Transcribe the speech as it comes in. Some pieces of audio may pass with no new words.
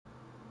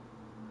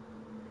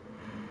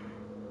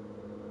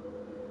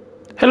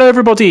Hello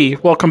everybody,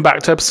 welcome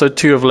back to episode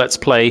 2 of Let's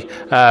Play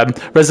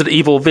Resident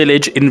Evil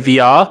Village in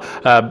VR.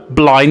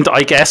 Blind,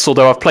 I guess,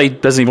 although I've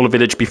played Resident Evil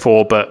Village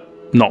before, but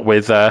not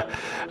with not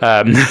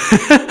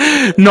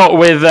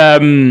with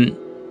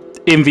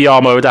in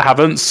VR mode, I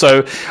haven't.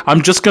 So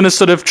I'm just going to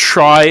sort of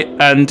try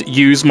and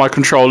use my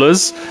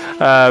controllers.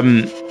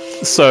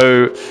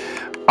 So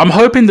I'm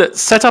hoping that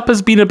setup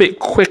has been a bit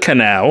quicker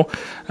now,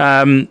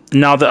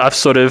 now that I've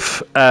sort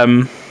of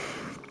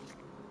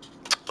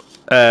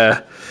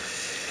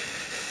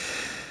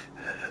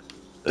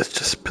let's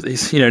just put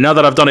these, now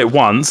that I've done it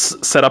once,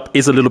 setup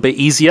is a little bit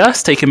easier.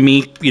 It's taken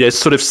me,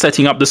 sort of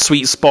setting up the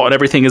sweet spot and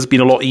everything has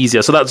been a lot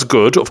easier. So that's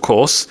good, of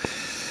course.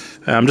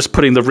 I'm just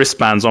putting the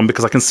wristbands on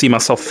because I can see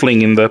myself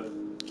flinging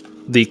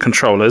the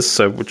controllers,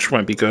 so which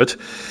won't be good.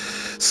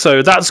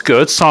 So that's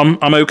good. So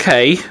I'm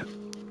okay.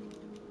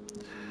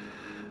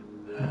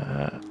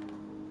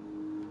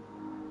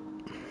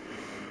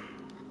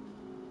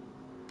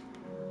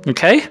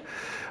 Okay.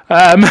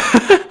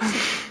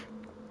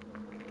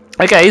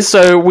 Okay,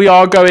 so we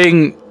are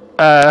going...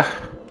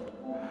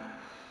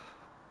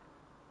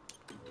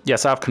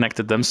 Yes, I've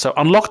connected them. So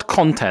unlocked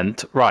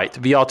content. Right,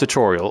 VR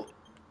tutorial.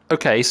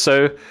 Okay,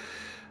 so...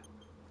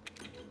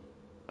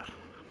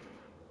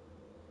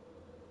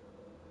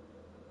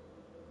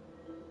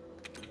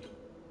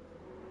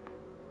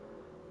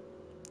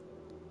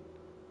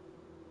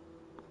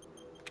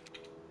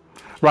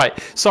 Right,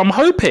 so I'm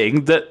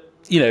hoping that,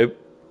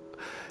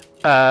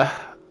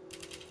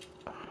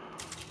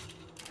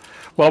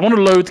 well, I want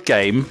to load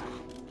game.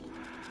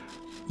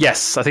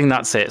 Yes, I think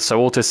that's it.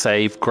 So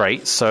autosave,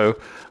 great. So,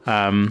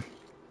 but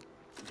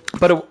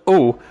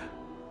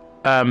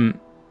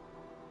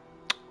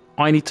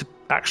I need to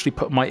actually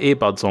put my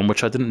earbuds on,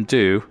 which I didn't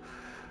do.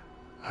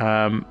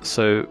 That's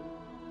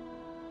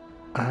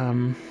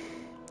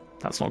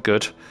not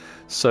good.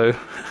 So,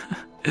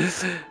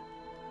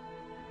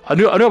 I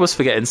knew I was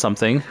forgetting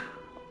something.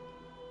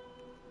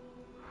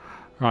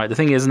 Right, the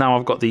thing is now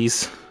I've got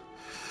these.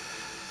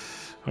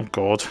 Oh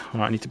God!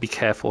 Right, I need to be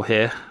careful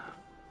here.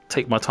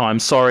 Take my time.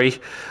 Sorry,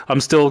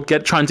 I'm still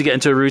trying to get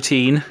into a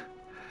routine.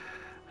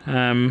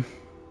 Okay,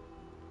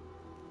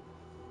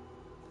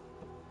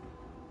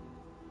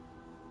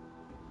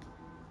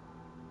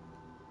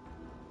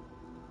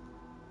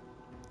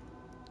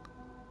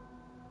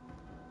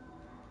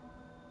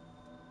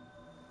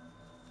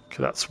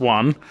 that's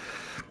one.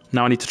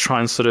 Now I need to try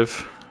and sort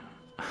of.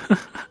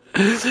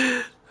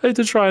 I need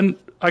to try and.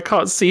 I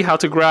can't see how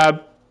to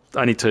grab.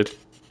 I need to.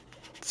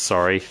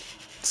 Sorry.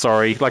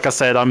 Like I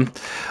said,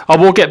 I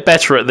will get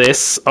better at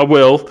this. I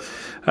will,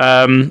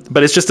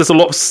 but it's just there's a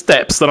lot of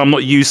steps that I'm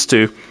not used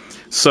to.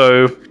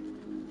 So,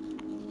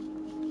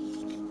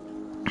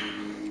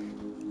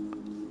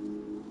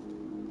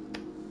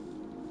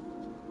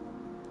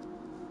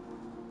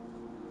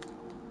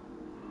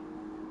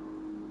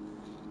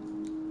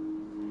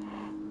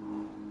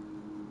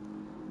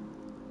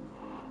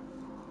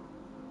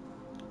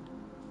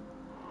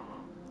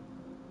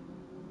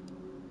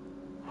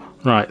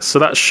 right. So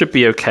that should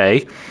be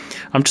okay.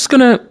 I'm just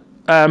gonna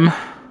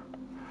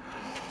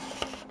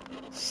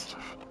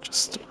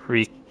just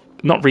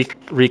not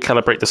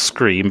recalibrate the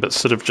screen, but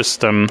sort of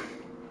just There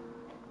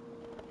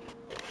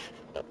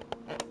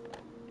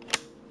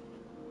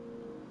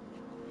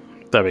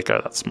we go.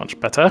 That's much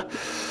better.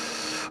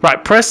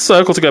 Right, press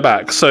circle to go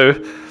back. So,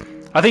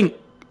 I think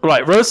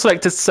right. Row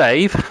selected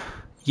save.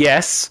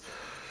 Yes.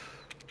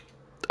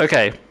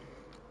 Okay.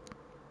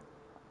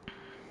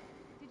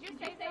 Did you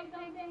say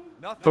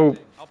something? Oh,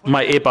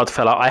 my earbud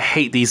fell out. I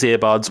hate these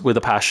earbuds with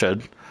a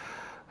passion.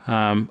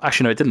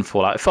 Actually, no, it didn't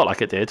fall out. It felt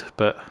like it did,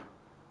 but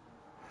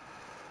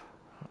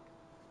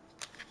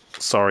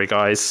sorry,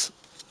 guys.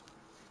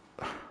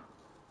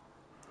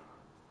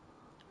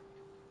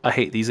 I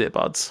hate these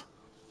earbuds.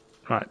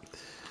 Right.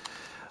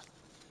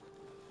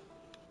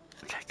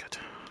 Okay, good.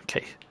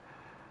 Okay.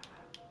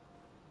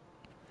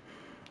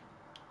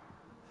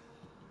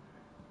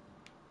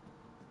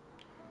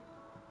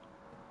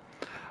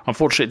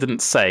 Unfortunately, it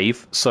didn't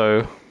save,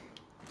 so...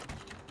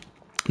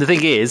 The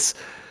thing is...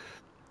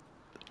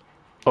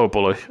 Oh,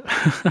 boy.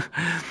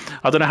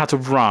 I don't know how to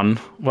run.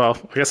 Well,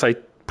 I guess I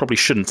probably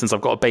shouldn't since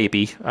I've got a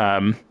baby.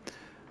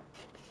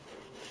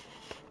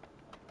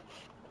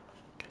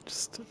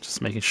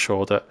 Just making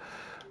sure that...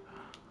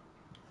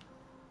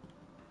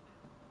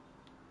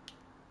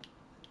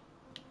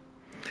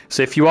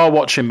 So if you are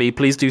watching me,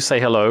 please do say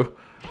hello.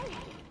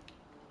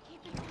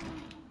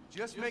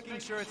 Just making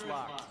sure it's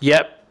locked.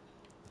 Yep.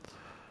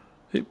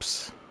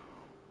 Oops.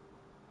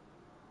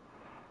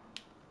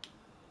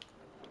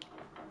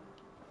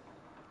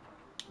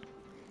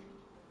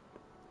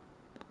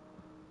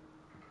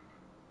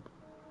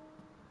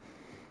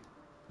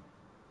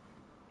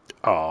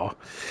 Oh,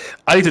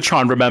 I need to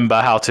try and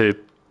remember how to,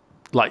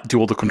 like, do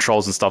all the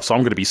controls and stuff, so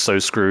I'm going to be so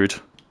screwed.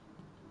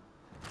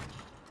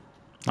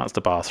 That's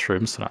the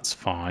bathroom, so that's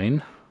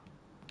fine.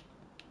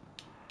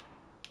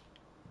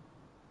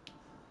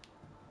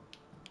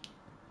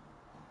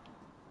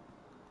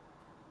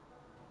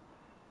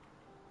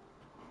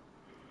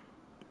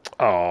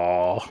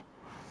 Oh.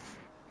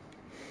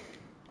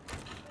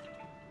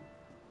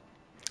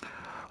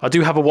 I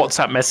do have a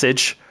WhatsApp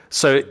message.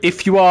 So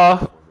if you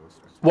are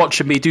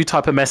watching me, do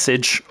type a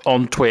message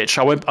on Twitch.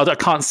 I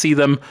can't see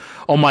them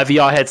on my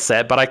VR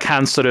headset, but I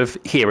can sort of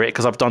hear it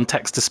because I've done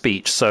text to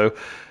speech. So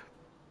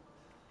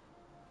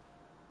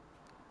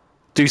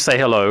do say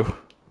hello.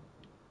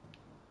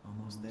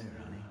 Almost there,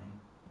 honey.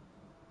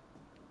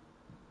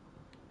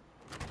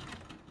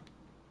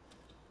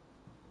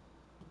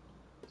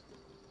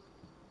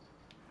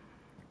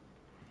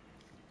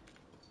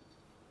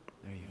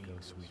 There you go,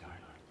 sweetheart.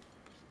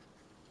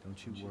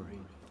 Don't you worry.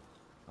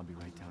 I'll be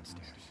right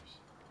downstairs.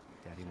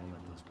 Daddy won't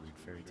let those weird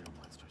fairy tale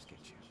monsters get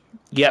you.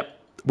 Yep,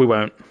 we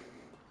won't.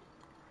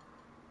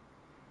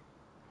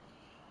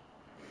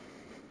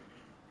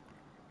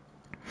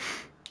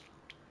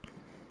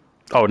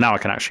 Oh, now I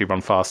can actually run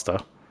faster.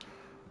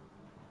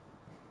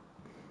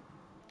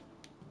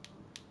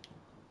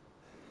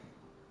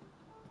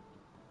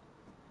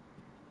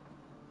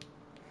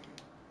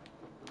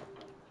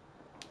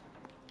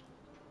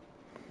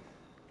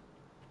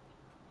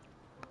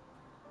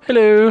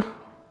 Hello.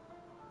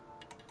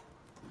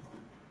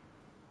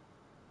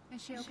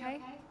 Is she okay?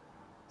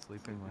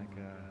 Sleeping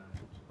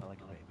like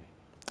a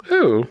baby.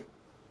 Ooh, It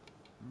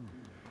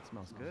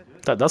smells good.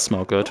 that does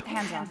smell good.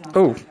 Hands off.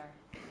 Oh,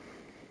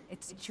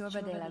 It's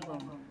Churba de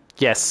Lagoon.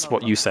 yes,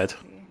 what you said.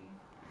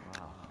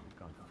 Wow, you've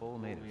gone full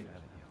native,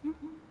 haven't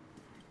you?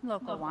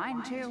 Local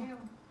wine, too.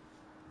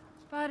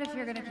 But if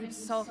you're gonna keep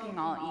sulking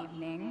all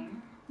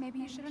evening, maybe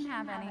you shouldn't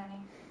have any.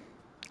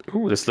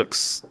 Ooh, this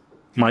looks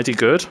mighty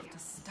good.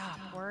 Just stop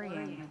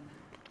worrying.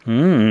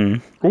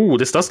 Mmm. Ooh,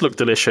 this does look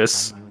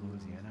delicious. You in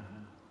Louisiana,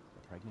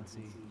 the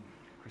pregnancy,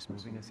 Chris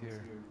moving us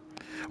here.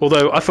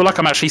 Although I feel like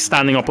I'm actually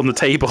standing up on the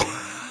table.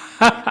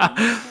 We're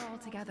all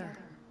together.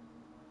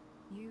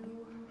 You,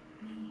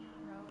 me,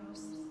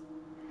 Rose.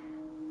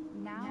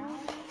 Now,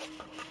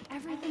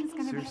 everything's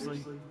gonna Seriously,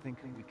 be... think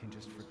we can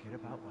just forget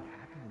about what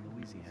happened in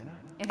Louisiana?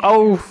 It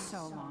Oh. happened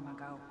so long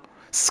ago.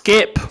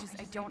 Skip.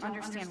 I don't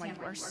understand why you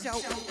are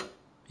so...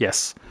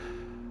 Yes.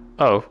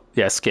 Oh,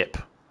 yeah, skip.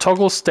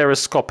 Toggle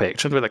stereoscopic.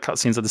 Change the way that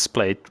cutscenes are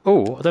displayed.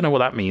 Oh, I don't know what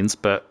that means,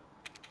 but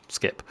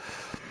skip.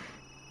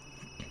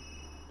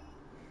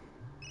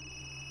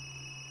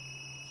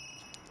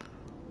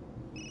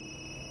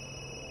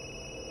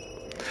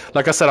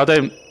 Like I said, I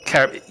don't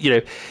care. You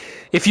know,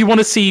 if you want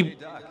to see,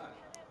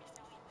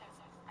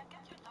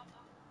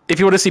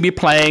 me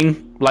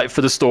playing like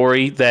for the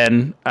story,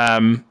 then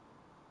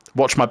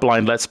watch my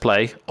blind let's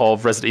play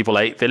of Resident Evil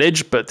 8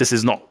 Village. But this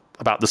is not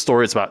about the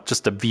story; it's about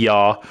just the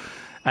VR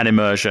and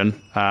immersion.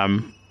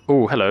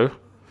 Oh, hello.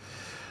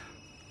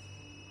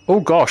 Oh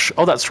gosh.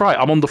 Oh, that's right.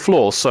 I'm on the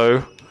floor.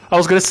 So I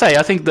was going to say,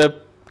 I think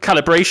the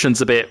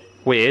calibration's a bit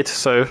weird.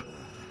 So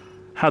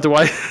how do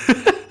I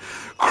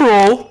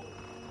crawl?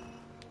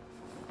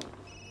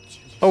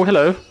 Oh,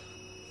 hello.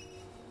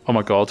 Oh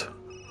my god.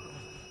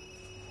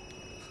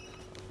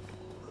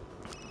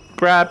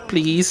 Grab,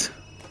 please.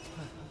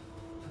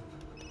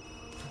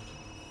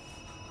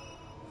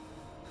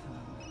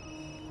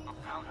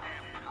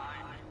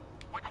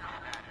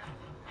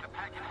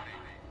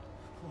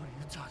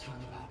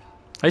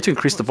 I need to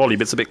increase the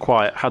volume. It's a bit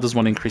quiet. How does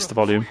one increase the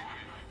volume?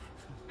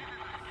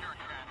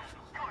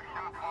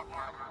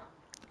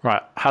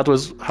 Right. How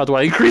do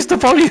I increase the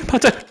volume? I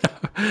don't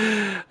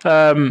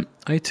know.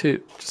 I need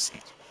to just.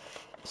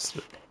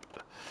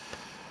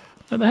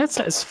 No, the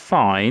headset is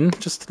fine.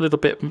 Just a little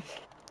bit.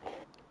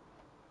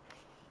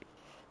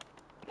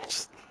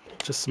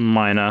 Just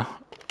minor.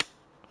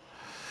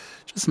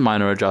 Just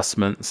minor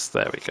adjustments.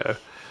 There we go.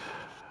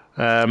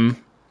 I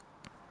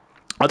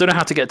don't know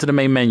how to get to the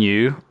main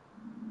menu.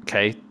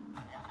 Okay.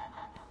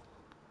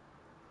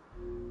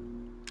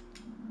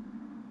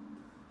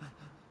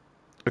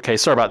 Okay,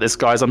 sorry about this,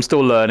 guys. I'm still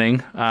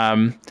learning. I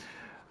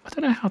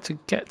don't know how to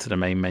get to the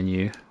main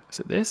menu. Is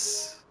it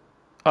this?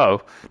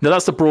 Oh, no,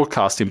 that's the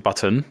broadcasting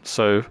button.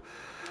 So,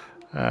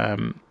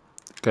 go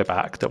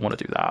back. Don't want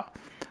to do that.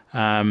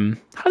 How do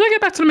I get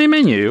back to the main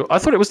menu? I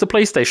thought it was the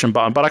PlayStation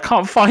button, but I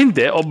can't find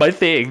it on my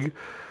thing.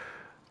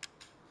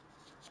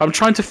 I'm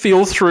trying to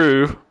feel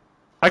through.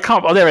 I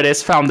can't. Oh, there it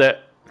is. Found it.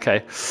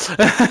 Okay.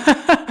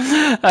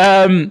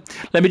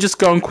 Let me just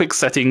go on quick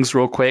settings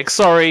real quick.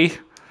 Sorry.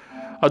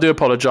 I do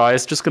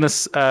apologize. Just going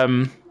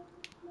to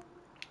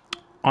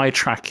eye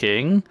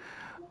tracking,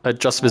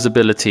 adjust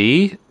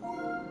visibility.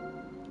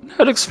 No,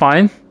 it looks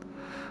fine.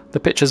 The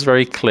picture's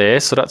very clear,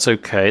 so that's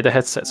okay. The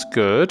headset's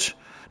good.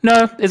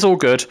 No, it's all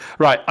good.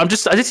 Right, I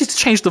just need to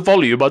change the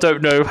volume. I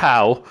don't know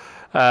how.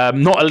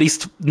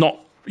 Not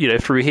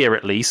through here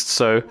at least.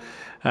 So,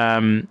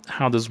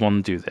 how does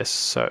one do this?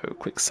 So,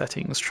 quick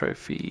settings,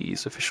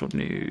 trophies, official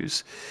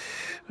news.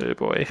 Oh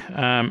boy.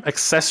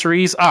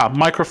 Accessories.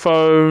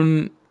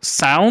 Microphone,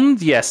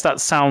 sound. Yes,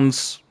 that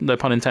sounds, no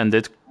pun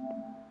intended.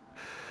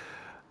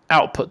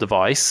 Output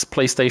device,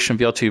 PlayStation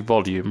VR2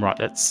 volume. Right,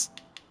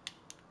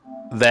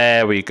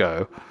 there we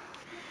go.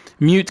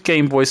 Mute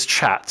game voice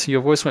chat.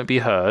 Your voice won't be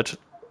heard.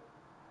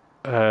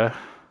 No,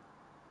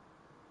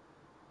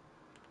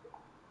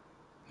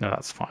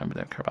 that's fine. We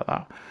don't care about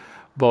that.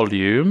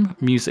 Volume,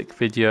 music,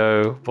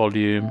 video,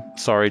 volume.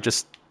 Sorry,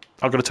 just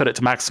I'm going to turn it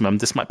to maximum.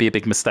 This might be a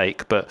big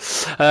mistake, but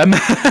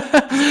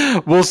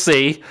we'll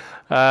see.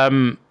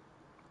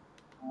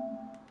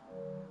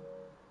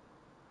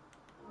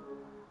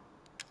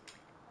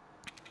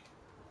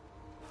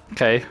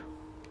 Okay.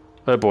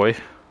 Oh boy.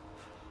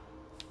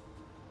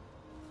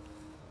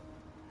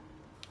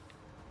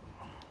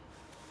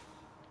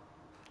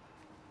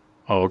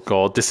 Oh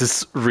god, this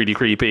is really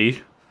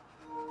creepy.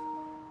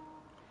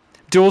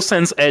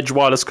 DualSense Edge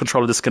wireless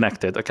controller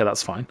disconnected. Okay,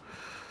 that's fine.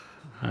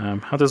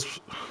 How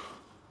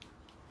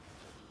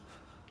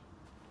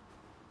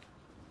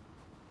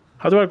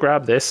do I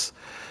grab this?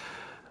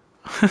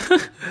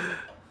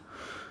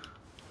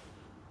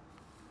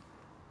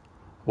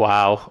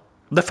 Wow.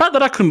 The fact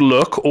that I can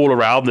look all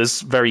around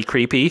is very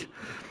creepy,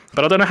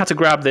 but I don't know how to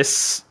grab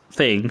this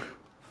thing.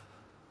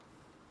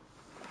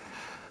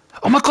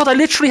 Oh my god, I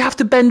literally have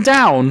to bend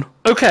down.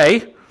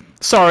 Okay.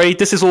 Sorry,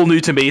 this is all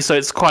new to me, so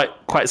it's quite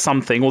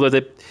something.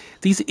 Although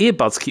these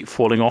earbuds keep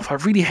falling off. I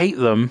really hate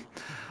them.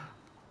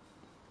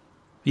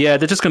 Yeah,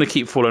 they're just going to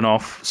keep falling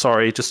off.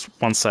 Sorry, just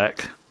one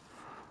sec.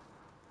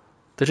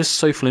 They're just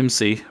so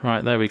flimsy.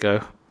 Right, there we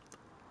go.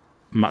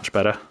 Much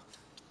better.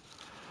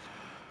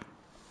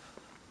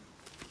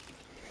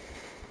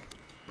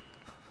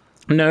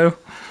 No.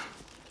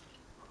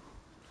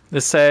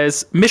 It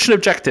says, mission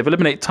objective,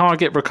 eliminate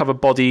target, recover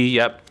body.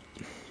 Yep.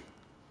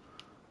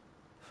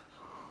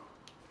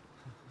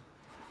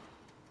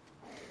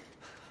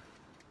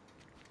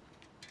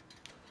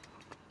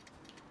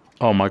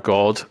 Oh my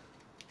god.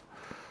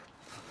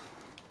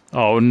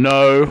 Oh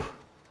no.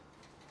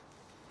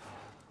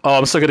 Oh,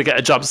 I'm still gonna get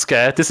a jump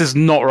scare. This is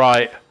not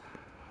right.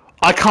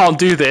 I can't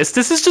do this.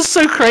 This is just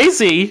so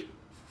crazy.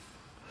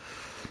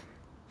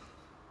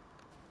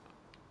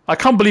 I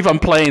can't believe I'm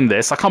playing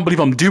this. I can't believe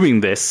I'm doing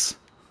this.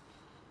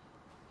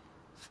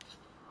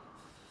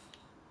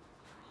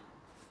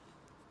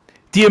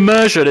 The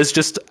immersion is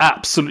just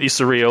absolutely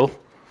surreal.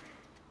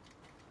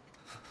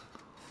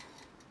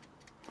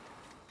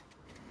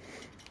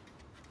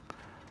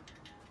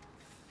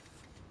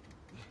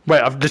 Wait,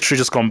 I've literally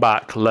just gone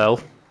back, lol.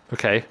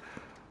 Okay.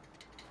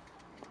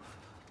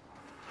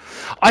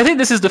 I think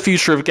this is the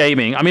future of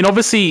gaming. I mean,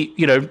 obviously,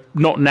 you know,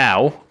 not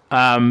now,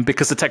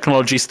 because the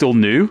technology is still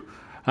new.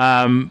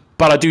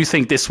 But I do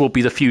think this will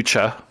be the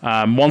future,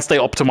 once they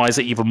optimize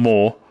it even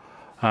more.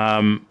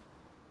 Oh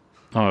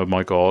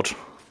my god.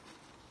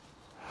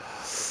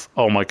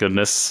 Oh my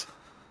goodness.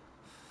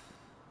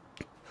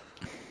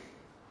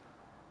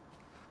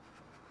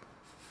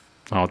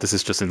 Oh, this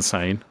is just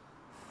insane.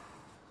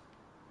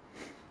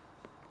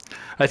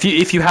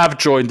 If you have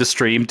joined the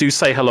stream, do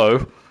say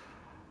hello.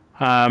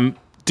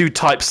 Do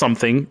type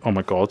something. Oh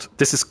my god,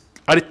 this is.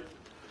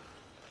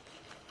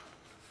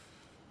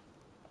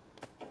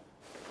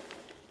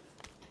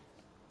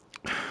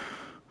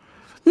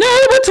 No,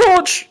 my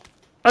torch!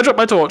 I dropped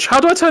my torch. How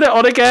do I turn it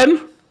on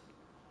again?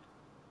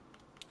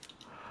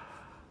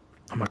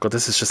 Oh my god,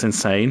 this is just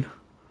insane.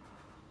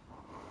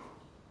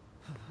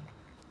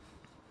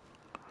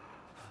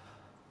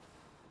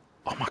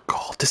 Oh my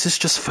god, this is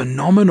just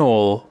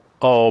phenomenal.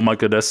 Oh my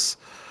goodness.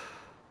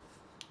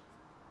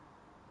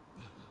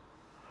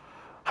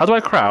 How do I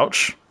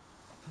crouch?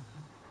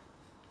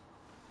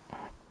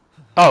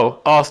 Oh,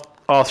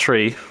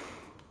 R3.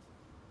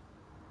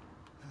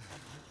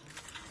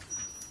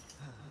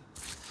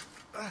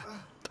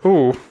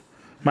 Ooh,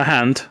 my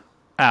hand.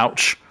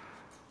 Ouch.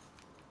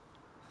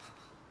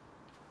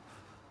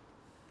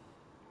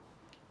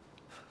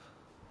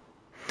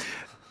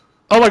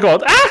 Oh my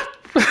god. Ah!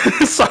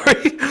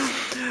 Sorry.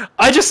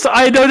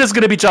 I know there's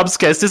going to be jump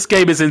scares. This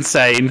game is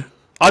insane.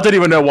 I don't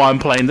even know why I'm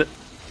playing it.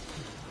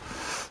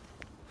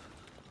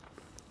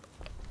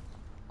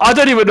 I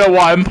don't even know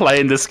why I'm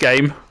playing this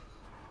game.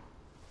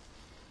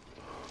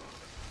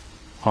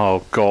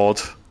 Oh god.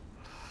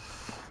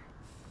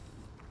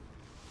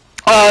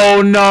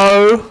 Oh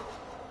no.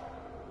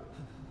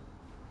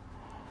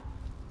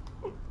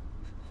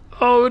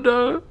 Oh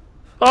no.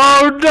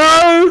 Oh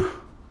no.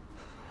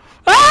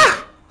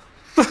 Ah!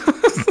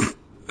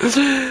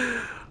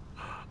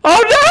 Oh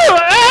no!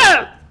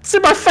 Ah! It's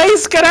in my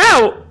face! Get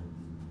out!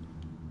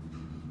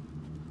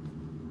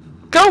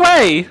 Go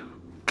away!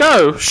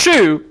 Go!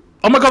 Shoo!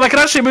 Oh my god, I can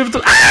actually move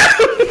the. Ah!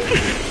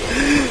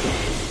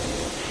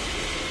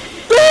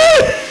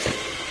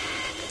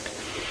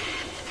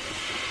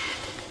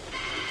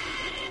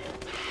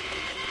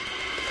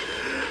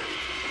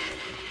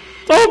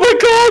 Oh my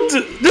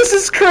god! This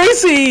is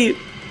crazy!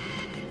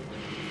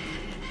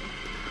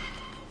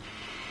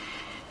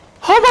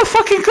 Oh my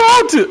fucking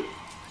god!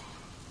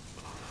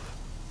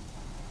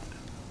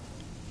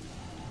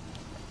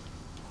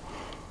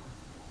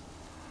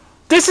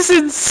 This is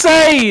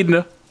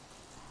insane!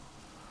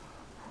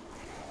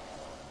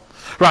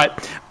 Right,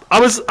 I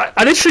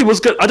literally was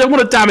good. I don't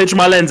want to damage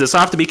my lenses, so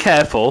I have to be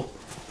careful.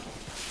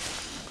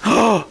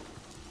 Oh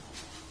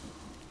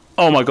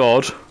my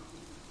god.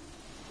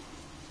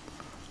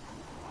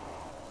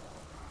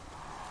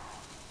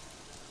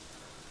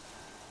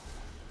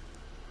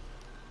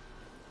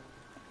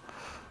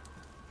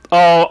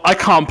 Oh, I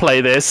can't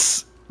play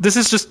this. This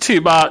is just too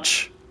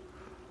much.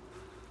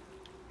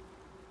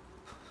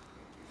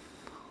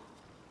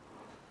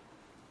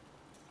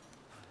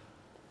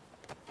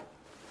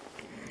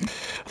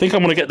 think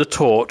I'm going to get the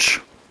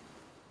torch.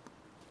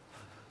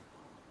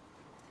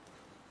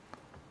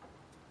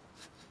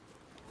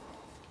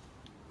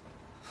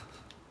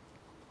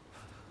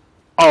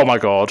 Oh my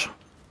god.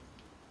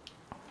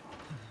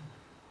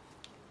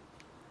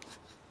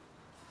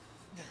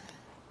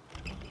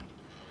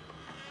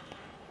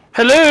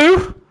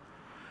 Hello?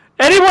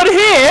 Anyone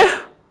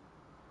here?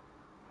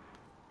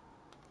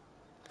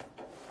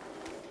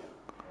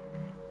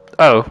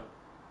 Oh.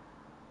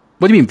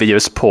 What do you mean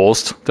video's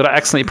paused? Did I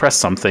accidentally press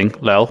something,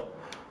 Lel?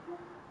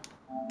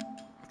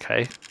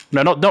 Okay.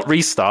 No, not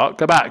restart.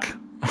 Go back.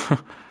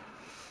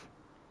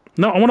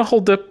 No, I want to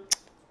hold the...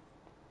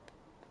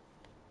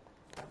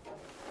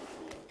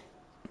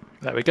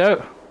 There we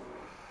go.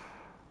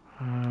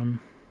 Oh,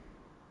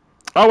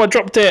 I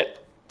dropped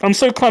it. I'm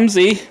so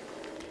clumsy.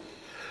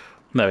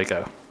 There we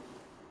go.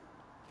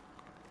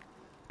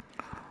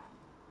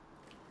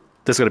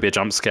 There's got to be a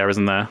jump scare,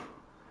 isn't there?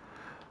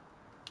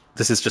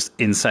 This is just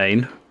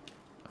insane.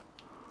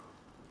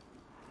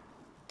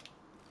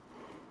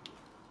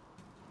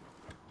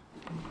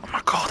 Oh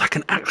my god, I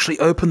can actually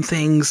open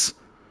things.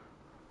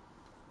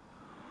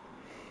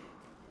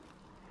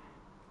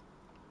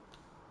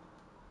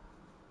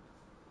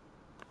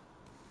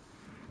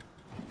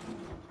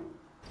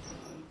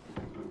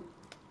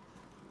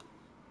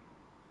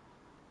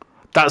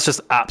 That's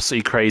just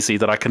absolutely crazy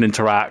that I can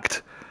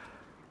interact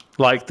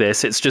like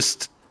this. It's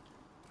just...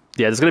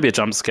 Yeah, there's going to be a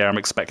jump scare. I'm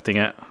expecting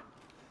it.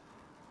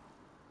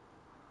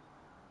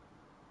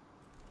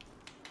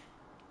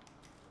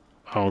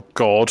 Oh,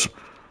 God.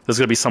 There's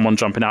going to be someone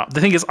jumping out.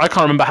 The thing is, I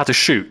can't remember how to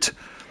shoot.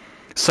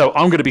 So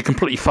I'm going to be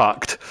completely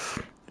fucked.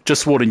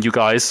 Just warning you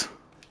guys.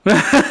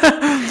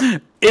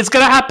 It's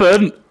going to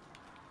happen.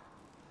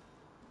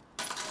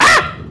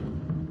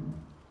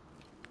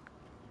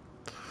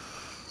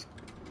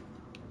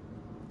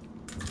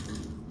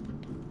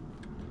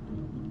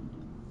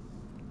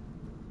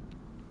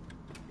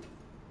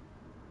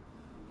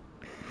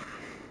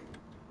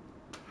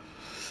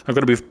 I'm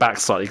going to move back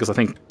slightly because I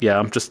think, yeah,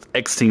 I'm just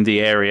exiting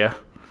the area.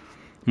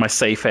 My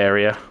safe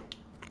area.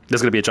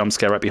 There's going to be a jump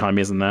scare right behind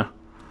me, isn't there?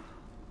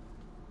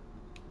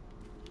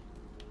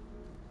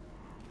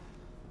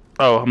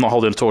 Oh, I'm not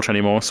holding a torch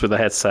anymore. It's with the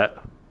headset.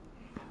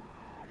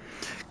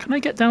 Can I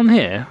get down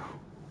here?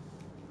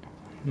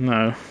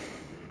 No.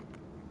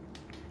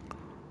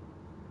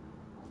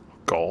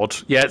 God.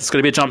 Yeah, it's going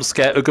to be a jump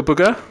scare. Ooga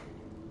booga.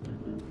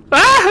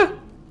 Ah!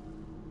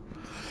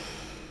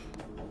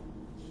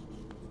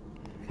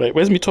 Wait,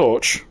 where's my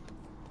torch?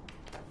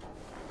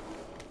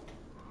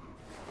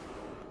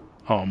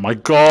 Oh my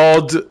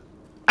god.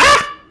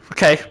 Ah!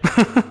 Okay.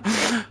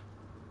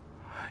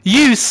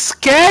 You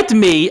scared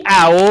me,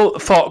 owl,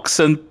 fox,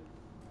 and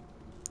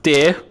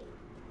deer.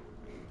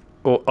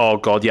 Oh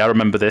god, yeah, I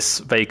remember this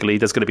vaguely.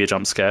 There's going to be a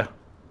jump scare.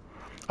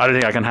 I don't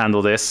think I can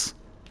handle this.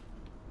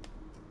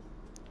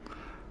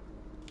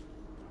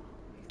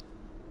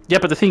 Yeah,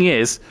 but the thing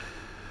is,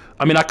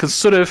 I mean, I can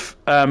sort of...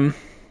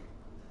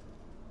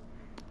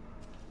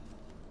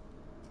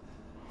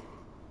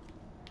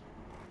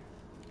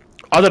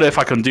 I don't know if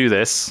I can do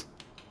this.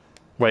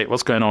 Wait,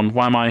 what's going on?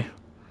 Why am I...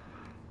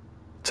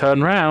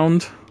 Turn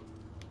round.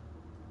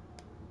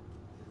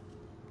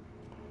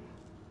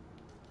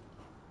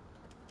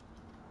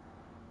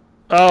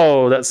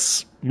 Oh,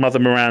 that's Mother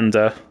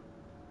Miranda.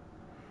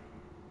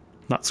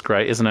 That's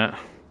great, isn't it?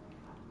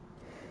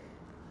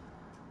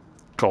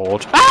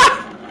 God. Ah!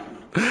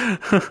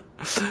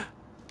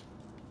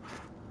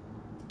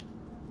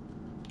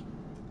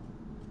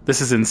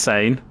 This is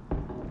insane.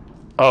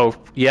 Oh,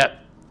 yep.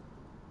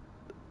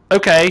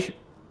 Okay,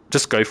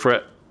 just go for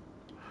it.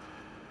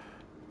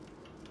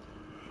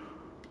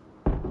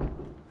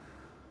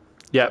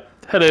 Yep.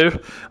 Hello.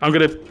 I'm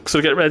gonna sort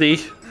of get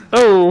ready.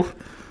 Oh,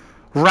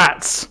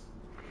 rats.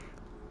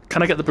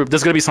 Can I get the...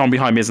 There's gonna be someone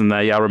behind me, isn't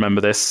there? Yeah, I remember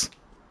this.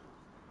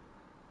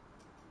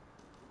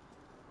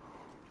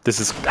 This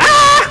is...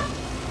 Ah!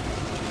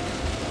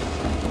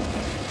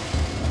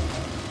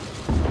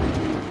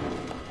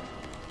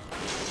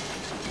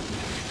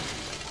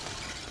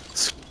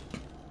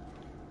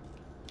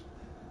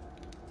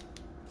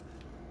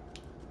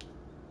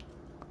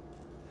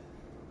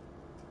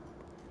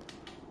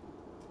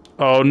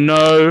 Oh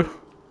no.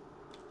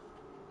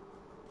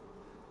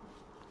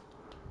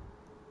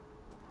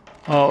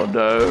 Oh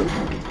no.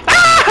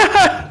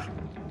 Ah!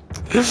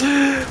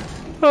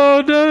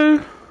 Oh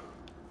no.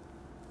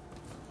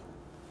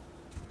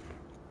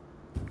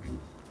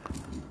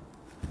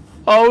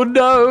 Oh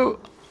no.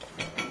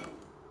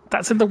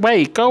 That's in the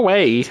way. Go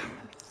away,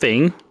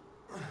 thing.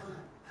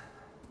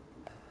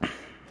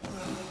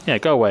 Yeah,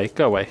 go away.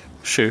 Go away.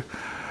 Shoo.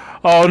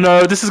 Oh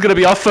no, this is going to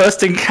be our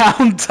first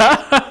encounter.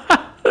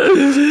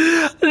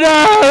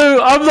 No,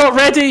 I'm not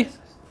ready.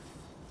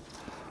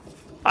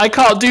 I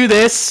can't do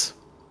this.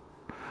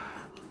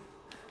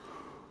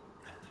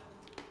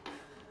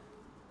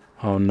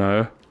 Oh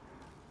no.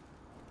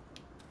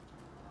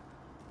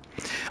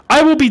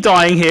 I will be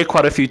dying here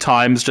quite a few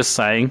times, just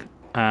saying.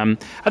 I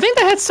think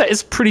the headset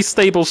is pretty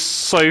stable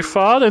so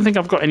far. I don't think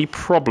I've got any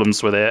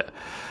problems with it.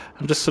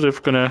 I'm just sort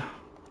of gonna...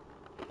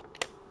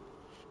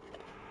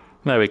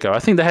 There we go. I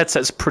think the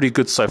headset's pretty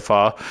good so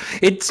far.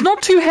 It's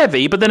not too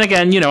heavy, but then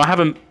again, you know, I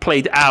haven't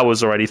played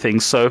hours or anything,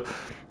 so...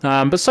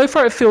 but so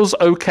far it feels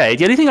okay.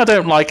 The only thing I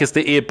don't like is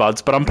the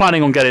earbuds, but I'm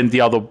planning on getting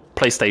the other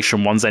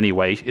PlayStation ones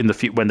anyway in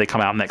the when they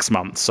come out next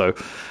month, so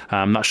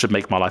that should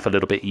make my life a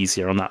little bit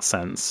easier in that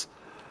sense.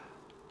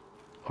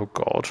 Oh,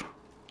 God.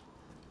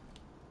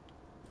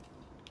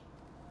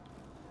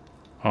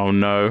 Oh,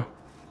 no.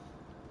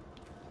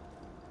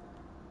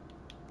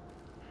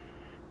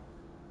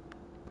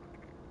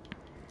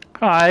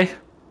 Hi.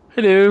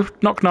 Hello.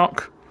 Knock,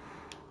 knock.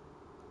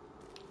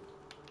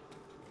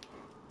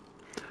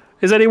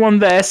 Is anyone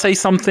there? Say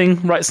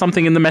something. Write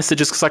something in the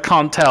messages, because I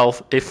can't tell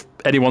if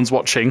anyone's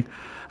watching.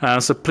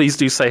 So please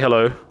do say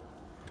hello.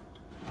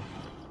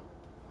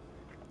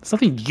 It's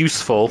nothing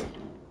useful.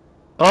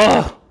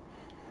 Ugh!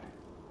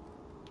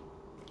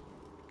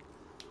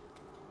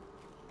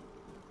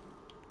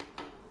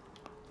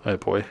 Oh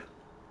boy.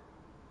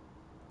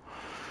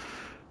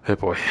 Oh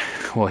boy.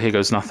 Well, here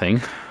goes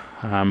nothing.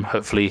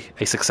 Hopefully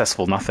a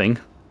successful nothing.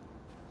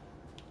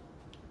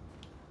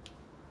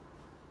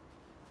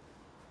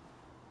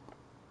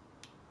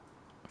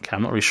 Okay,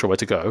 I'm not really sure where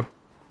to go.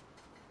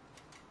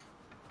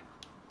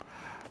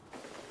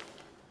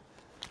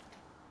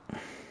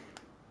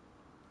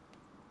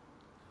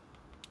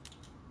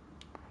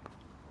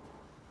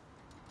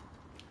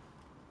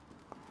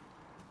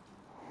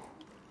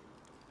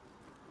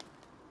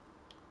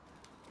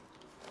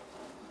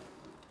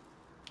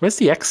 Where's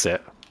the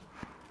exit?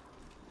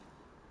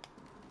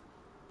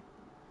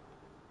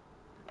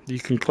 You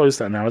can close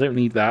that now. I don't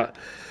need that.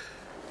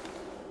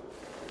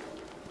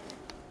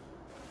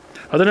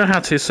 I don't know how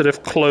to sort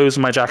of close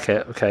my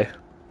jacket. Okay.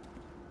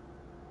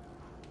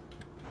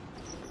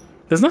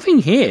 There's nothing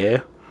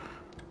here.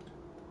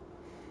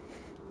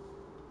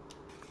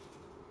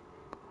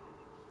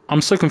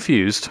 I'm so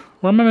confused.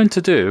 What am I meant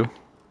to do?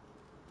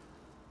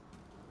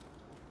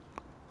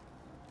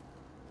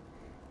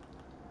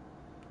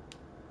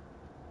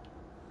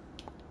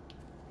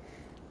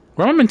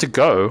 Where am I meant to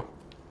go?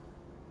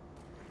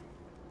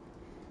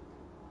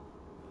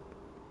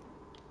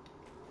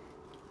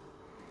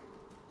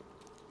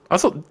 I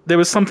thought there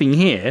was something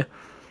here.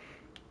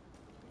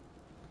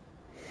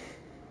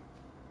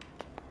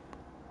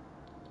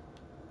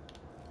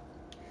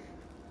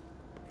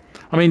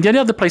 I mean, the only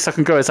other place I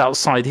can go is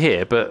outside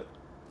here, but...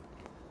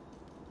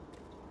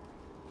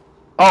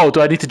 Oh, do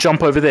I need to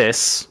jump over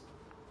this?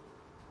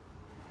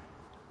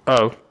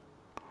 Oh.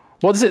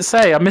 What does it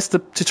say? I missed the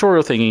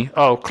tutorial thingy.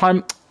 Oh,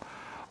 climb...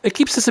 It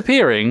keeps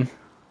disappearing.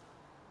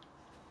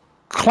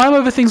 Climb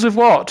over things with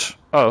what?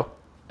 Oh,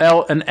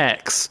 L and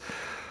X.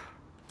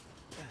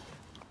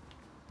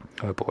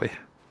 Oh boy.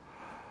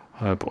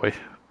 Oh boy.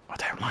 I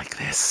don't like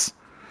this.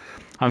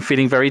 I'm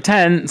feeling very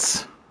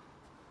tense.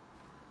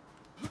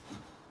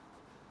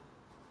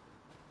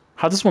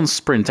 How does one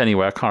sprint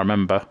anyway? I can't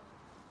remember.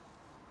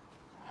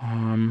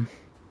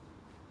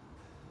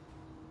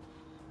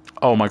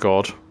 Oh my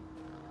god.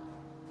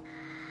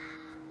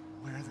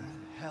 Where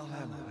the hell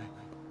am I?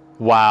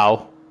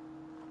 Wow.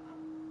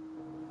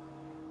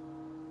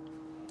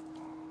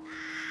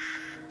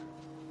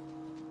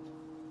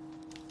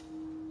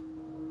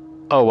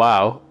 Oh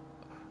wow.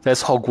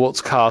 There's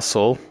Hogwarts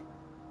Castle.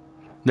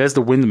 There's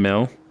the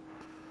windmill.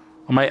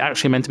 Am I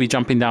actually meant to be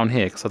jumping down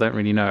here? Because I don't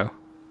really know.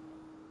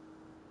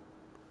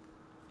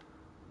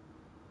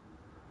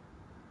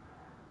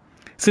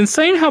 It's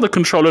insane how the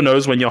controller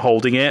knows when you're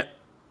holding it.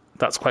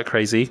 That's quite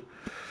crazy.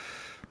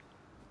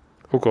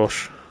 Oh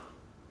gosh.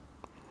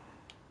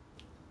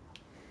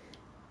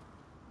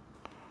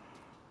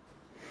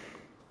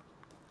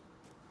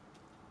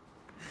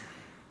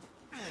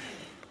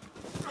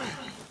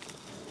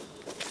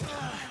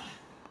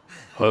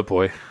 Oh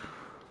boy.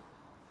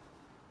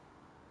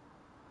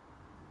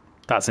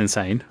 That's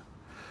insane.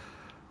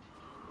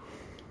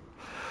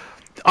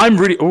 I'm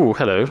really... Oh,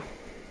 hello.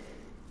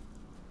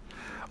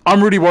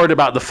 I'm really worried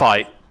about the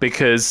fight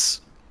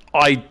because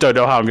I don't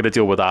know how I'm going to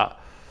deal with that.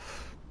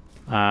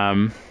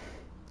 Oh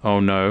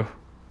no.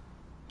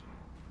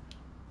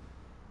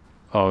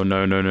 Oh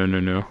no, no, no, no,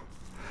 no.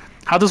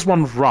 How does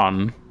one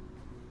run?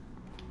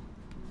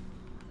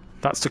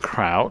 That's to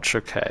crouch,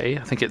 okay.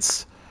 I think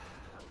it's...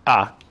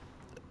 Ah,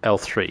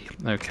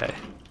 L3, okay.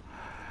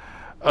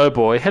 Oh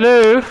boy,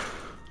 hello!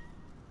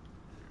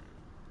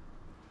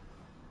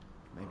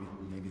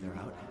 Maybe they're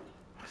out.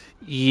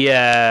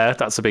 Yeah,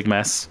 that's a big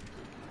mess.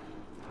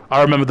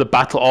 I remember the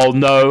battle. Oh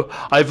no,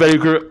 I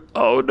vaguely...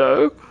 Oh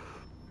no.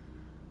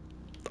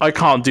 I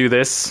can't do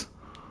this.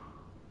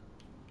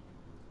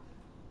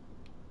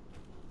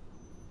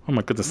 Oh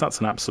my goodness, that's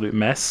an absolute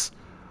mess.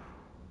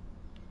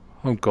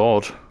 Oh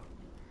god.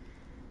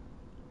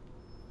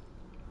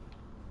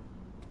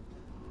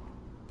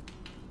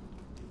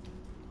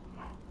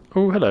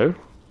 Oh, hello.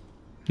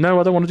 No,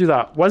 I don't want to do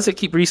that. Why does it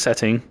keep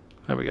resetting?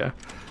 There we go.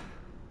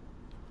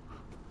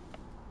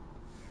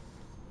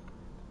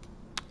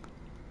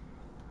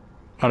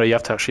 Oh no, you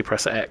have to actually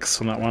press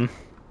X on that one.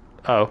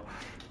 Oh.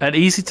 An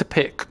easy to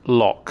pick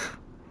lock.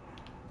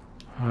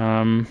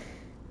 Oh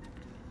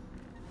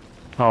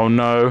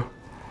no.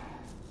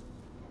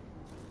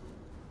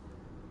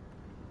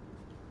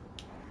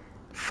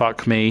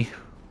 Fuck me.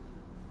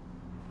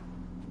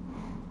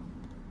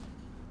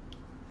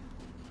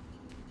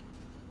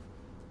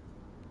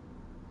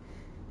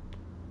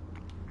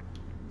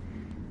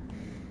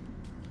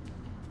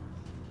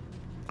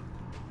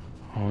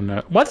 Oh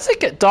no. Why does it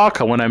get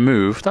darker when I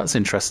move? That's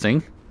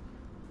interesting.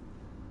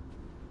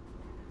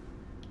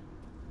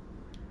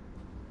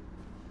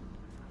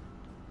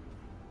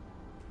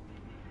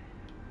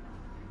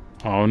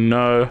 Oh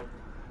no.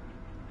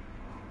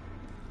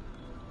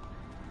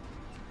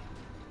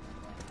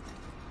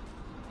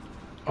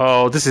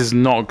 Oh, this is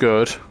not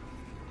good.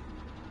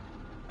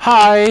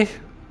 Hi!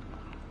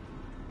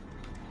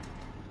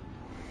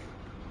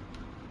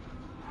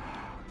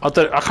 I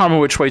can't remember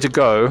which way to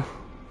go.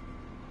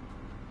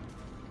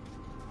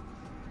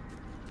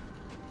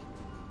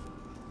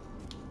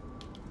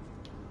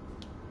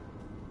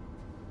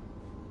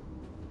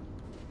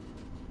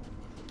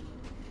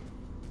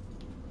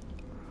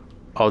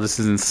 Oh, this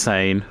is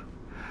insane.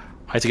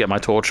 I had to get my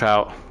torch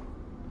out.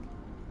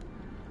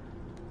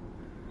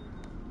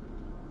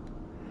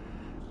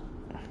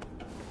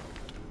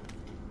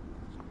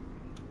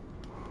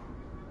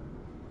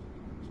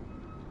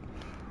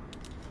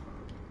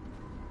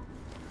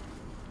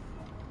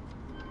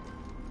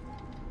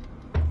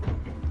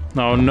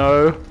 Oh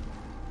no.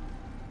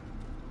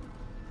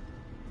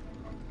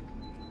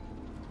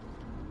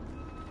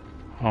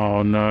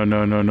 Oh no,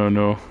 no, no, no,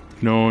 no.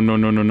 No, no,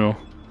 no, no, no.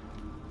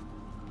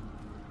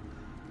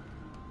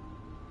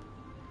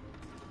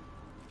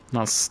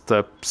 That's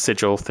the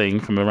sigil thing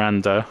from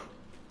Miranda.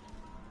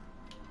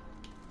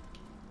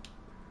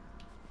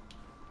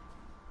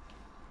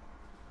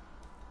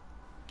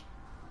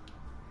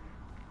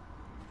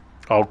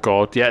 Oh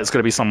god, yeah, it's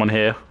gonna be someone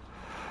here.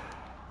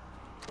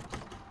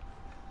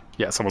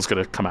 Yeah, someone's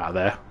gonna come out of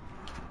there.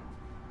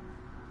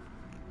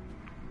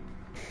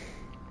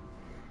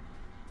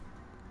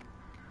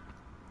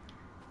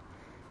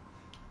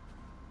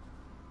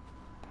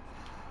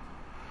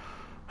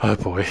 Oh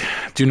boy.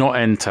 Do not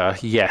enter.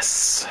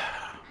 Yes.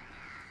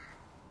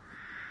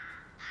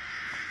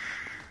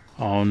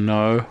 Oh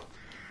no.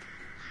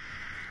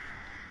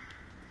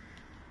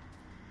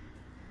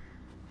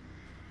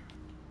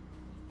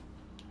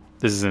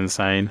 This is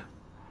insane.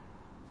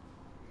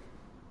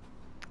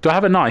 Do I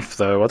have a knife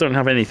though? I don't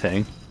have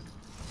anything.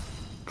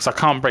 Because I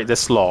can't break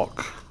this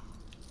lock.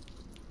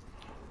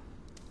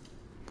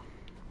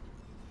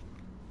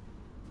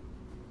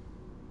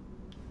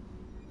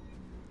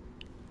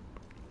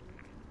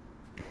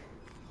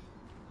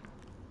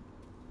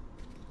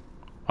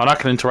 And I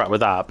can interact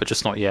with that, but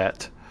just not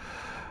yet.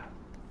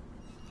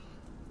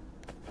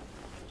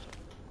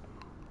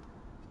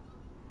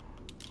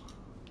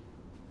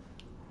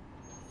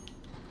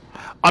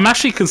 I'm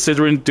actually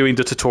considering doing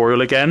the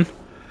tutorial again.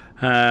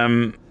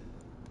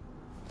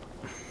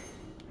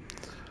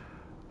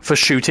 For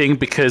shooting,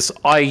 because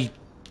I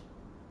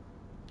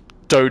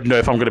don't know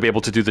if I'm going to be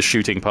able to do the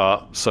shooting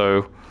part.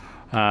 So,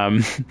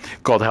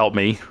 God help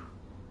me.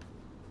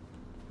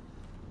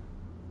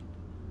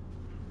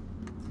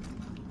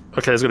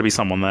 Okay, there's going to be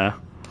someone there.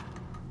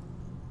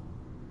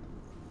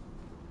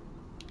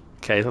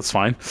 Okay, that's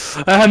fine.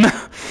 Oh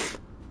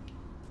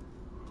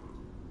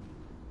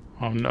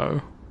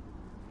no.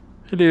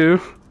 Hello.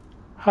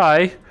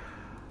 Hi.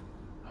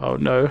 Oh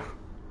no.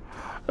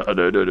 Oh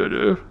no, no, no,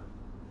 no.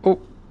 Oh.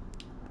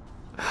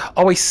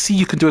 Oh, I see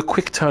you can do a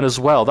quick turn as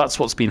well. That's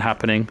what's been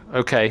happening.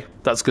 Okay,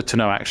 that's good to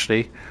know,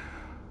 actually.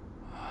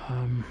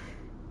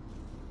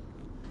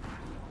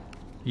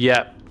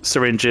 Yeah,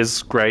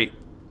 syringes, great.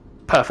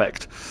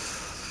 Perfect.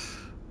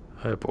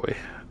 Oh boy.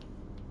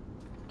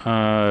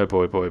 Oh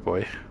boy, boy,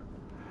 boy.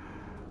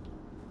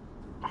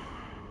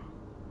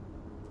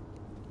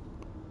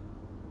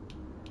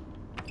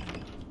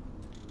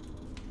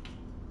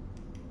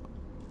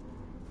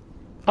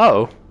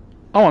 Oh.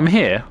 Oh, I'm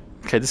here.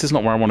 Okay, this is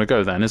not where I want to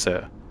go then, is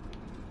it?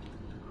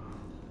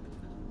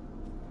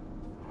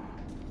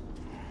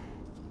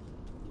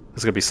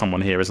 There's going to be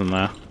someone here, isn't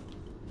there?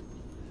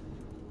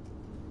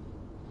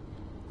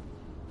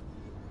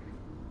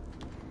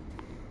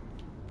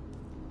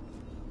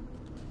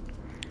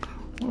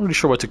 Not really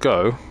sure where to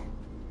go.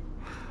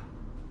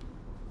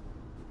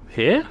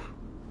 Here?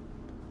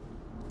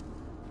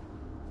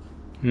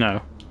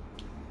 No.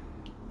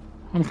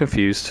 I'm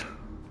confused.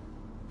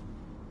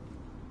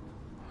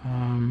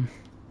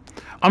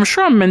 I'm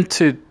sure I'm meant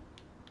to...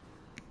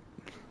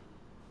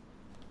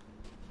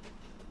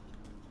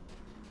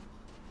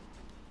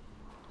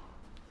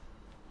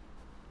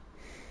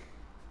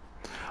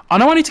 I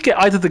know I need to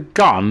get either the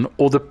gun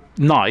or the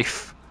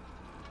knife.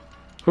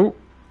 Oh.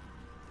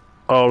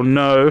 Oh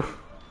no.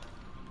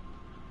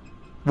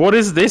 What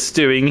is this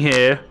doing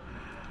here?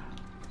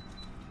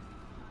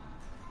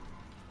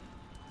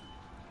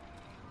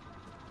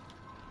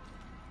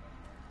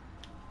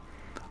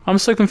 I'm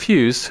so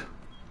confused.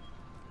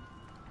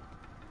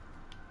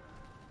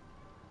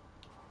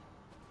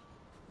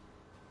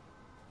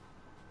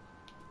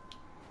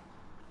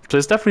 So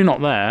it's definitely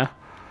not there.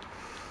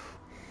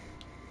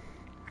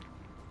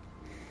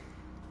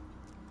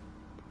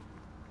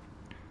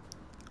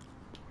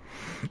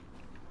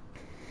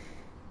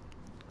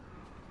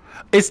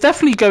 It's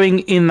definitely going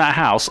in that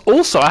house.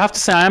 Also, I have to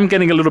say I am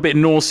getting a little bit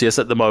nauseous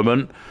at the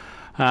moment.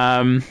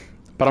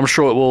 But I'm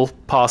sure it will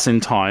pass in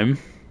time.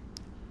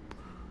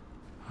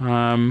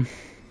 I'm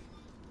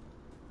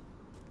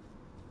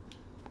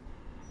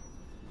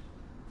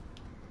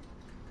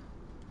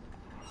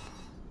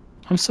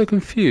so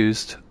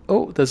confused.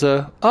 Oh, there's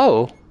a...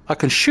 Oh, I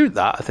can shoot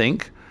that, I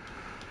think.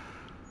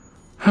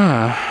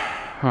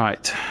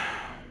 Right.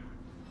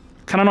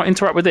 Can I not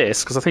interact with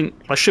this? Because I think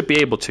I should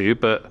be able to,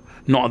 but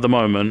not at the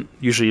moment.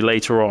 Usually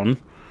later on.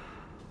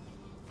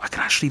 I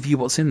can actually view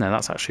what's in there.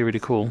 That's actually really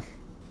cool.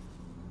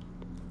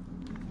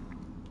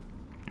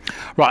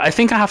 Right, I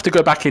think I have to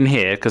go back in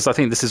here, because I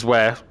think this is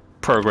where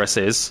progress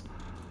is.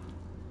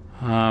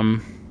 Oh,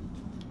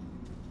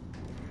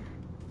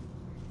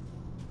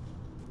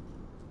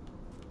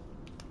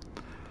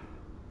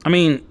 I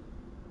mean,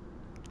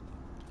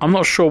 I'm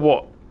not sure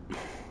what...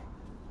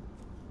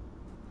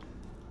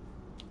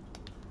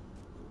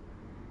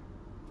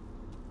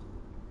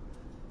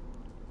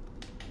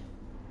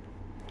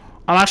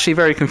 I'm actually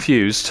very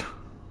confused.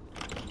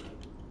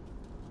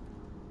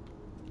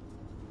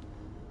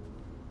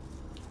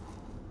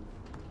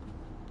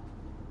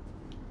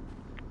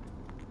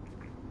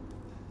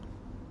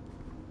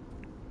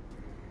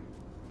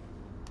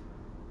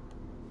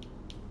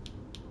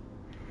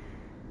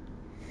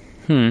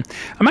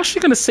 I'm actually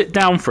going to sit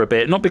down for a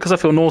bit, not because I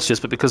feel nauseous,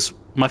 but because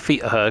my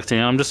feet are hurting.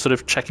 I'm just sort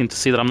of checking to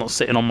see that I'm not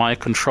sitting on my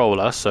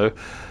controller, so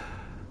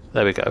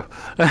there we go.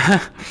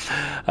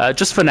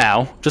 Just for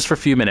now, just for a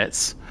few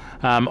minutes.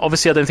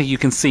 Obviously, I don't think you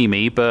can see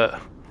me,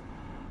 but...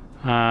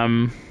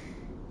 Oh,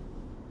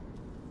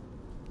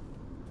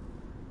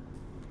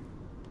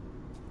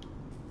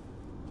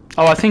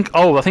 I think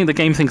the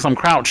game thinks I'm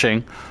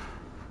crouching.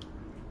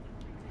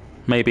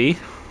 Maybe.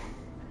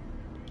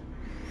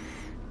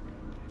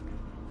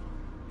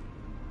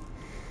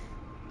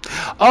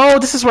 Oh,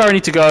 this is where I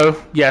need to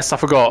go. Yes, I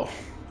forgot.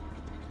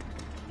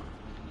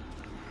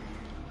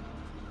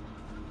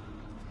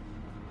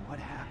 What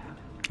happened?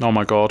 Oh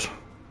my god.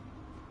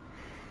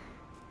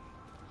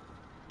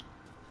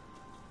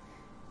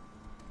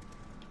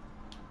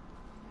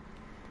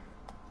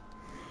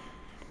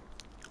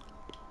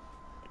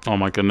 Oh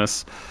my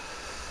goodness.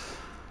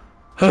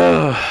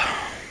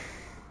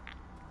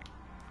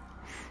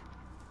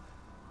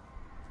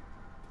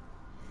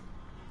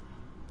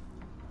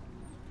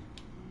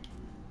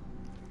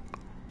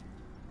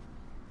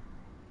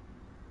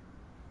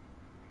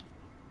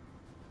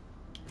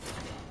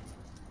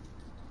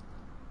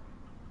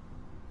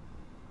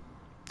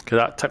 Okay,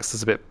 that text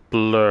is a bit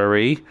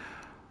blurry.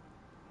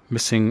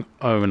 Missing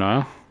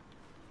owner.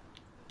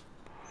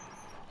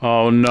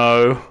 Oh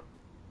no.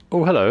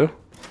 Oh, hello.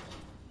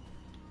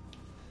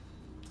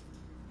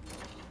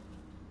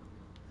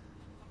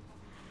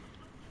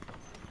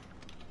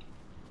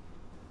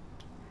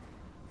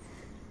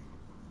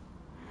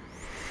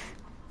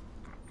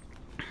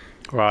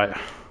 Right.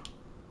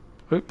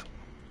 Oop.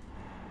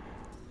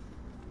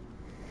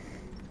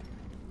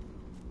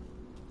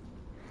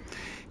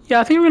 Yeah,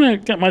 I think we're gonna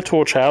get my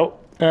torch out.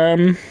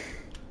 It's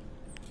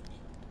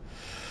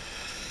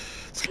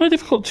kind of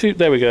difficult to...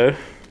 There we go.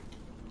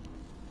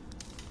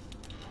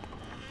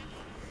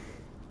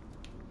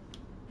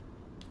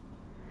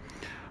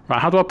 Right,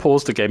 how do I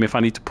pause the game if I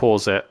need to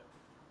pause it?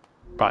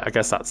 Right, I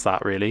guess that's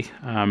that, really.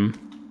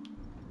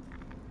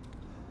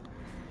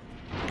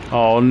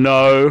 Oh,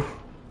 no.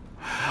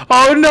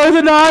 Oh, no,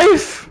 the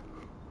knife!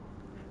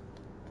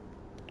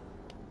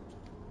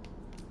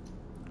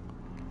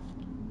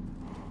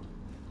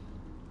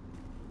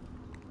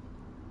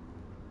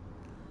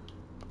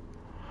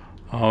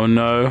 Oh,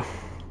 no.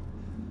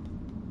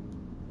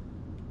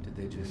 Did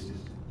they just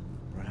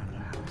run out of the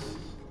house?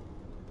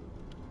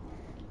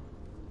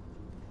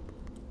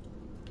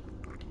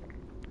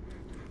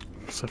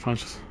 So if I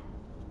just...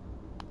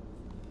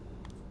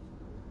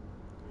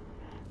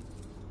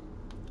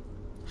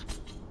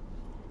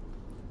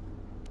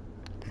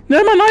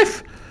 No, my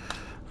knife!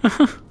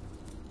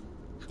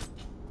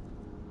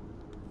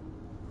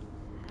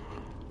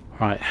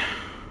 Right.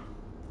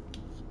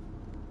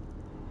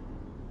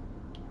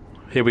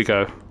 Here we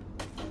go.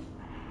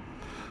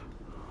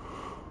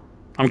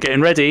 I'm getting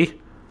ready.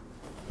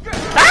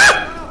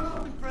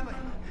 Ah! Friendly.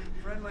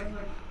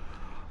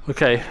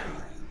 Okay.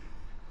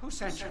 Who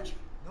sent you?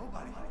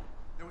 Nobody.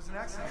 There was an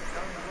accident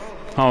down the road.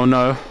 Oh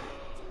no.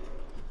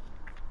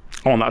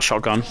 I want that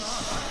shotgun.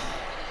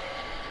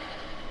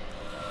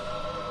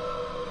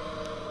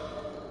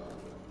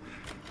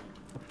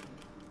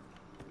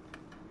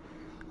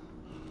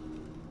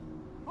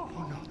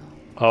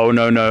 Oh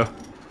no, no.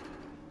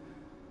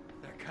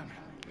 They're coming.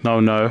 No,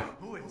 no.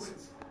 Who is?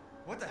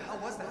 What the hell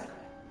was that?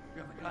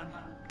 You have a gun?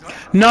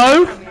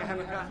 No! I have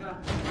a gun.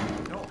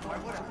 No, why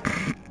would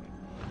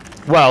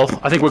I? Well,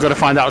 I think we're going to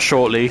find out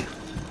shortly.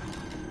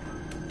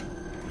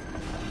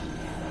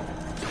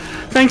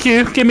 Thank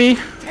you, gimme.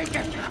 Take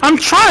it. I'm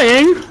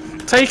trying!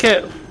 Take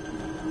it.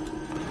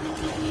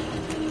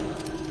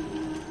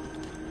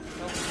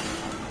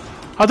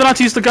 I don't know how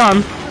to use the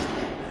gun.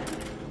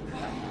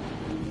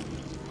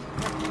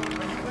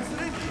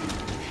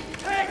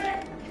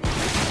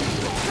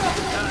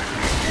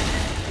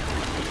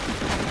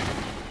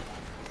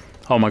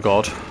 Oh my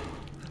god.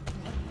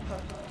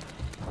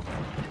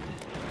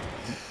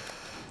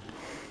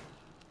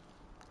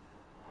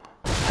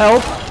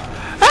 Help!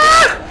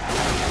 Ah!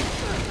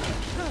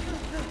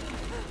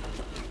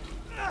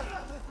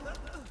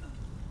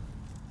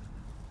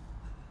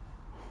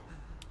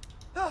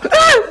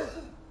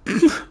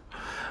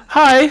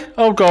 Hi!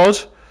 Oh god.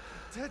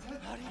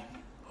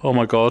 Oh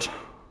my god.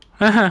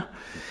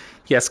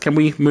 Yes, can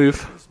we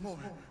move?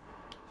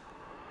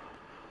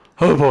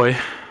 Oh boy.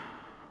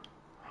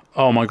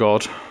 Oh my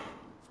god.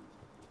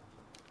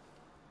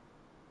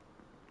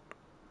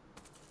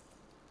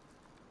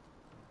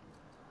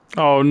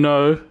 Oh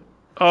no.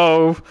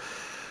 Oh.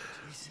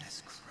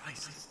 Jesus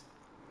Christ.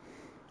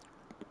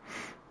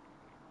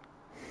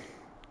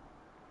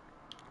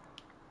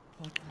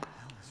 What the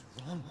hell is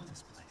wrong with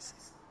this place?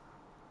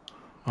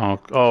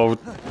 Oh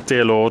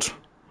dear lord.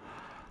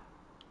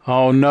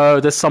 Oh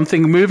no, there's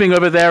something moving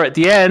over there at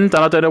the end,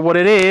 and I don't know what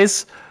it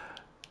is.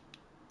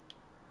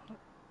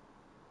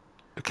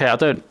 Okay, I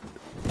don't...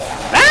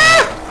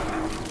 Ah!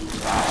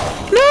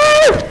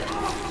 No!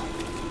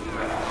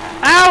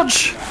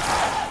 Ouch!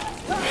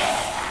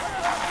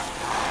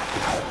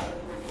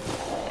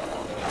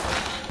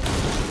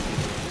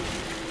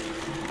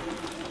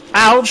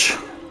 Ouch!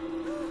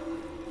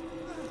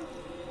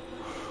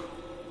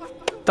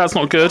 That's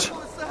not good.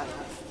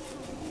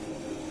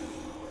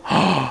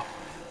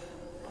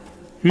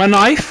 My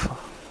knife?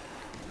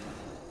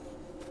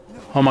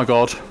 Oh my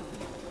god.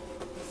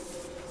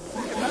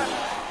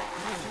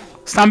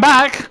 Stand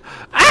back!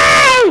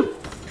 Ow!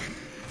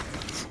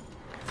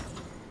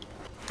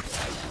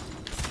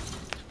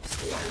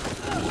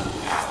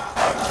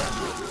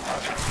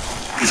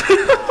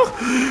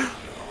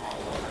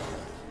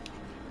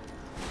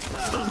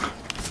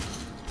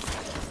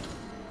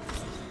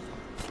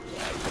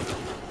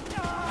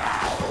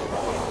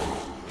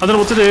 I don't know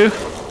what to do.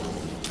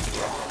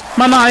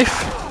 My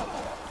knife.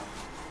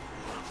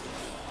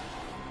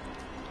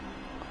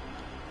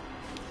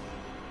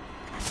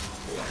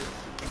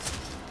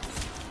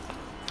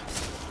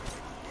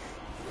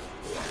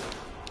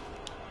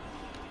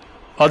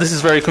 Oh, this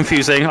is very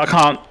confusing. I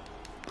can't...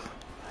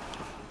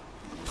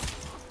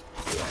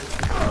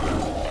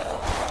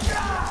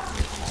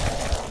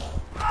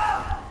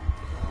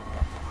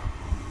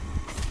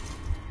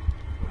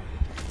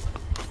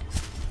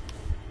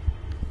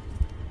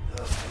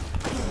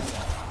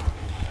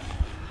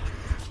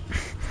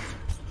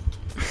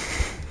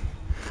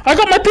 I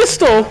got my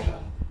pistol!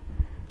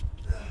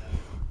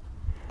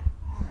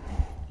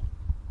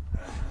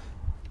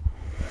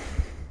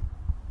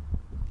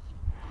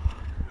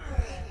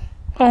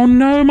 Oh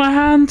no, my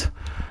hand!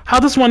 How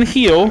does one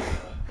heal?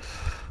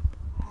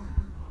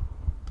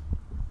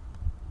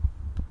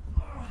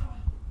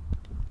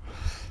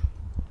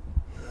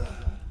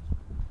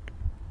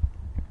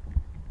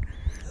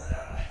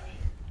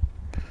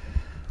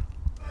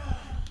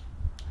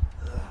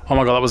 Oh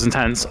my god, that was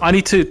intense. I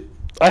need to...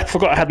 I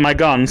forgot I had my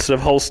gun sort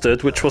of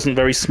holstered, which wasn't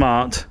very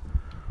smart.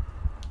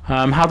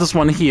 How does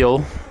one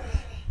heal?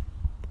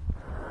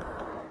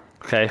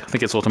 Okay, I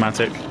think it's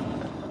automatic.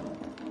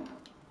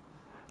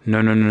 No,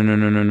 no, no, no,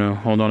 no, no, no.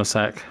 Hold on a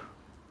sec.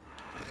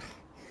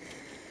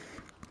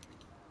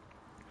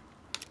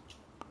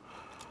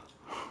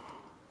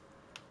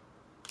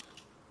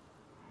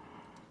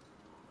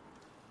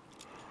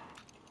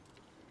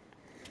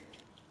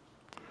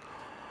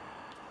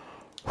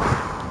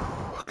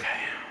 Okay.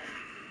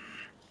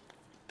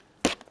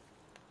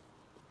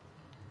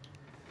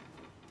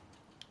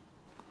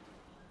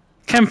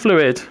 Chem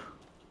fluid.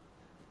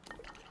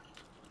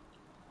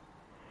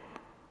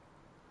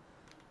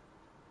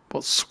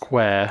 What's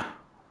square?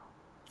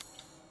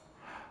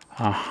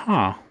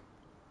 Aha.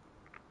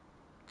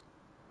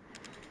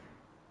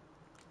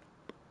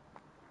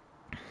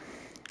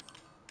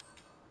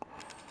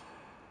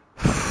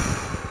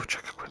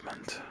 Check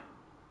equipment.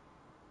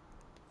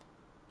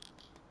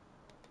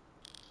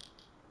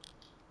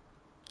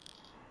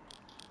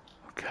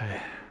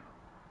 Okay.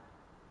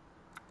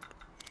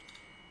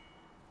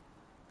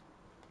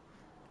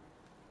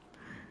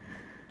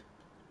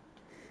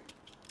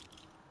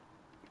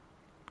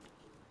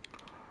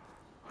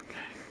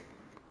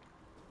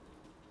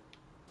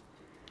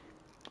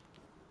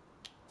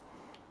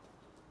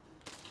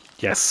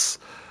 Yes.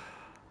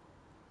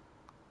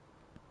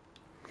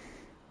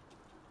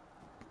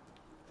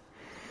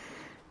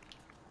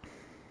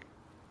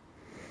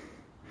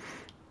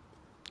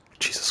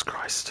 Jesus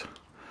Christ.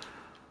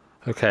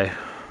 Okay.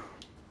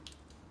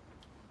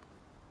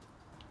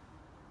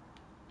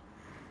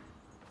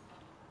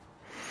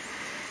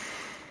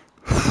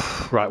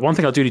 Right, one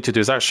thing I do need to do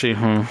is actually...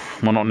 well,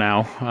 not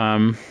now.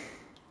 And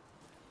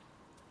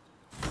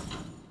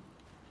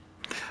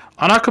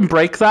I can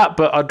break that,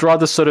 but I'd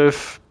rather sort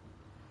of...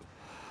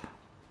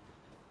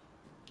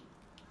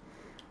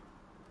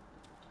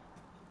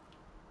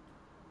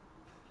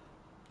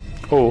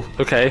 Oh,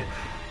 okay.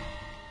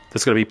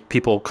 There's going to be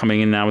people coming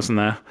in now, isn't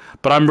there?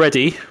 But I'm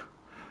ready.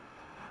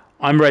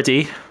 I'm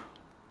ready.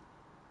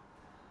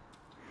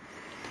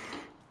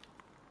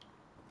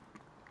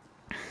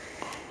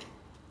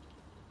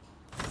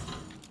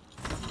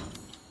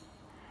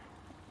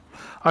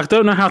 I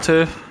don't know how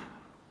to...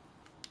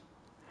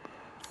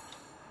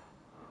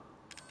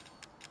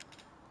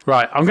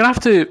 Right, I'm going to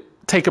have to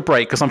take a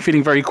break because I'm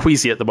feeling very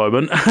queasy at the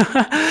moment.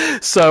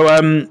 So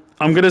I'm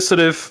going to sort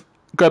of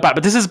go back.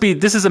 But this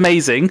is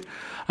amazing.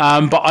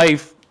 But I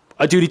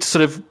do need to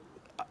sort of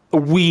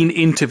wean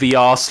into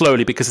VR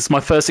slowly because it's my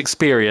first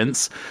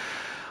experience.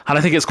 And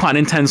I think it's quite an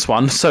intense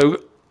one.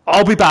 So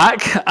I'll be back.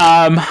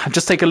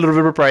 Just take a little bit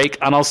of a break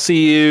and I'll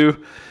see you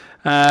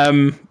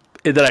in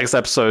the next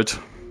episode.